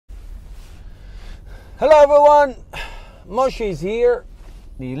Hello everyone, Moshe is here,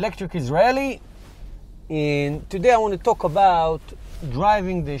 the electric Israeli, and today I want to talk about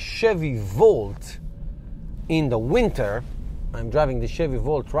driving the Chevy Volt in the winter. I'm driving the Chevy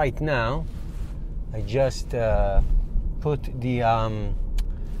Volt right now. I just put the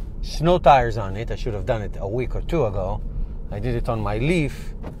snow tires on it. I should have done it a week or two ago. I did it on my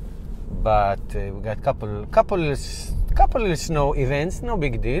Leaf, but we got couple little snow events, no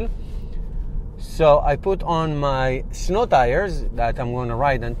big deal. So I put on my snow tires that I'm going to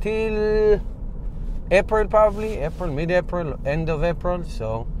ride until April, probably mid-April, end of April.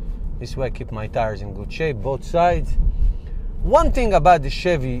 So this way I keep my tires in good shape, both sides. One thing about the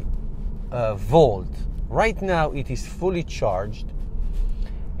Chevy Volt, right now it is fully charged,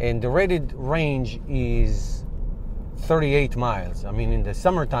 and the rated range is 38 miles. I mean, in the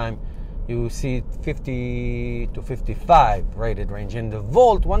summertime you see 50 to 55 rated range. And the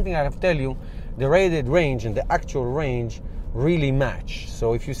Volt, one thing I have to tell you, the rated range and the actual range really match.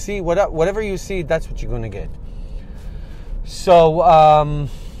 So if you see whatever you see, that's what you're going to get. So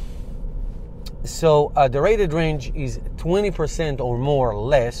the rated range is 20% or more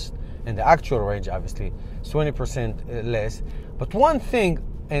less, and the actual range obviously is 20% less. But one thing,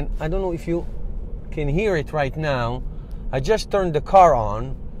 and I don't know if you can hear it right now, I just turned the car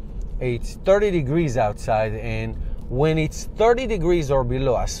on. It's 30 degrees outside, and when it's 30 degrees or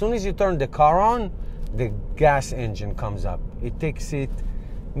below, as soon as you turn the car on, the gas engine comes up. It takes it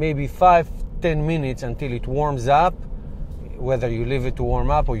maybe 5-10 minutes until it warms up, whether you leave it to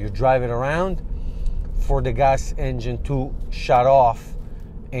warm up or you drive it around, for the gas engine to shut off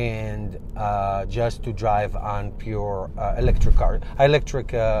and just to drive on pure electric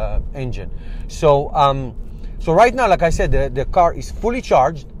engine. So right now, like I said, the car is fully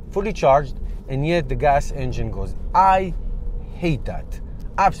charged, and yet the gas engine goes. I hate that.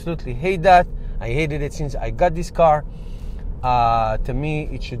 Absolutely hate that. I hated it since I got this car. To me,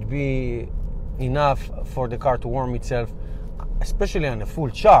 it should be enough for the car to warm itself, especially on a full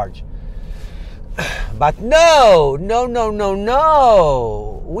charge. But no.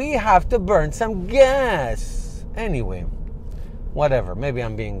 We have to burn some gas. Anyway, whatever. Maybe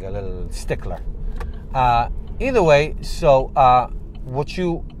I'm being a little stickler. Either way, so what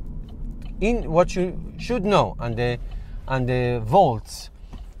you should know on the Volts,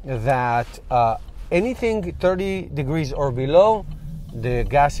 that anything 30 degrees or below, the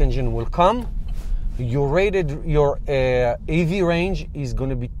gas engine will come. Your EV range is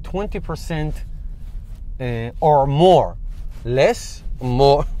going to be 20% or more,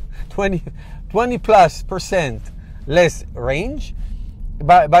 20 plus percent less range.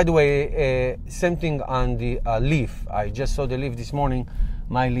 By the way, same thing on the Leaf. I just saw the Leaf this morning.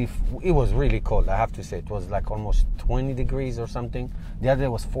 My Leaf, it was really cold, I have to say. It was like almost 20 degrees or something. The other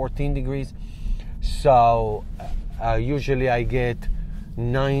was 14 degrees. So usually I get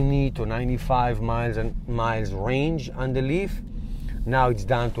 90 to 95 miles range on the Leaf. Now it's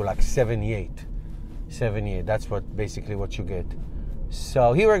down to like 78. That's basically what you get.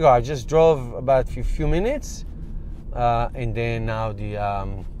 So here we go. I just drove about a few minutes, and then now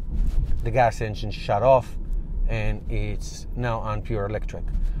the gas engine shut off, and it's now on pure electric.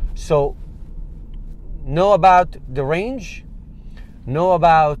 So know about the range, know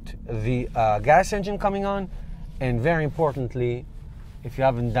about the gas engine coming on, and very importantly, if you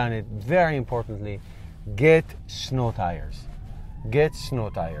haven't done it, very importantly, get snow tires.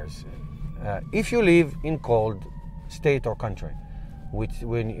 If you live in cold state or country,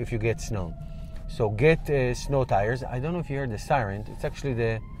 if you get snow. So get snow tires. I don't know if you heard the siren. It's actually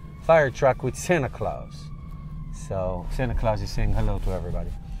the fire truck with Santa Claus. So Santa Claus is saying hello to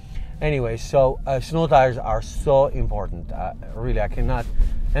everybody. Anyway, so snow tires are so important. Really, I cannot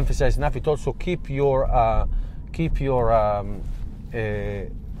emphasize enough. It also keep your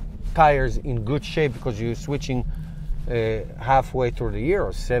tires in good shape, because you're switching halfway through the year,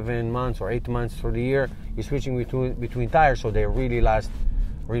 or 7 months or 8 months through the year. You're switching between tires, so they really last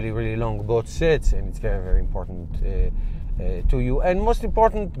really long, both sets, and it's very, very important to you. And most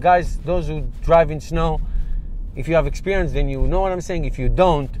important, guys, those who drive in snow, if you have experience, then you know what I'm saying. If you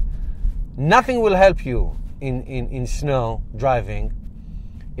don't, nothing will help you in snow driving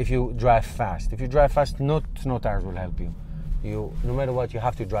if you drive fast. If you drive fast, no snow tires will help you. No matter what, you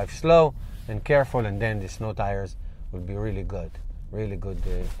have to drive slow and careful, and then the snow tires will be really good,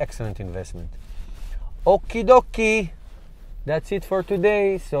 excellent investment. Okie dokie, that's it for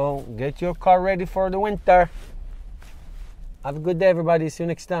today. So get your car ready for the winter. Have a good day, everybody. See you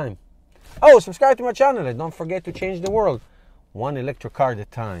next time. Oh, subscribe to my channel, and don't forget to change the world one electric car at a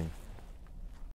time.